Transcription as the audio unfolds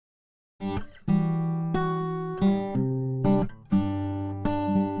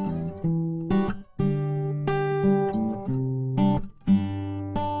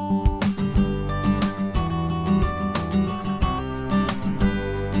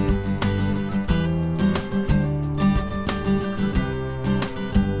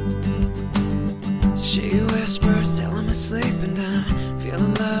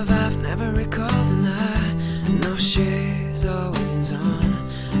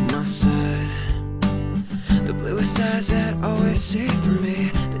bluest eyes that always see through me,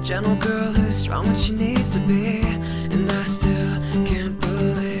 the gentle girl who's strong when she needs to be. And I still can't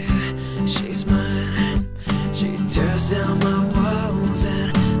believe she's mine. She tears down my walls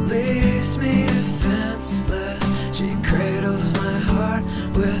and leaves me defenseless. She cradles my heart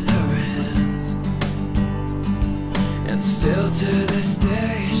with her hands, and still to this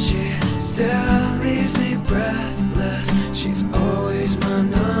day she still leaves me breathless. She's always my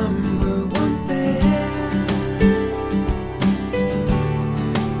number one fan,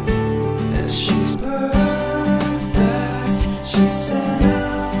 and she's perfect, she's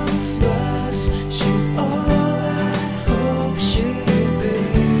selfless, she's all I hope she'd be,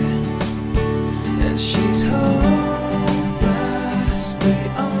 and she's hopelessly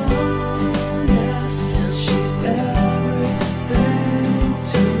honest, and she's everything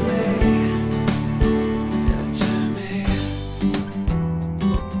to me, and to me.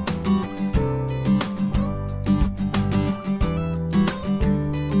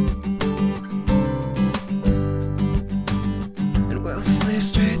 And we'll sleep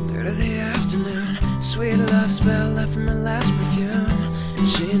straight through to the afternoon. Sweet love spell left from her last perfume, and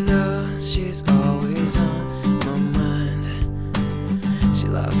she knows she's always on my mind. She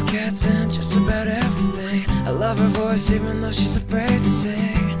loves cats and just about everything. I love her voice even though she's afraid to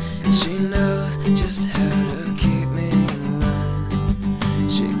sing, and she knows just how to keep me in line.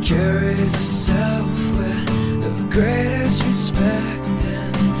 She carries herself with the greatest respect.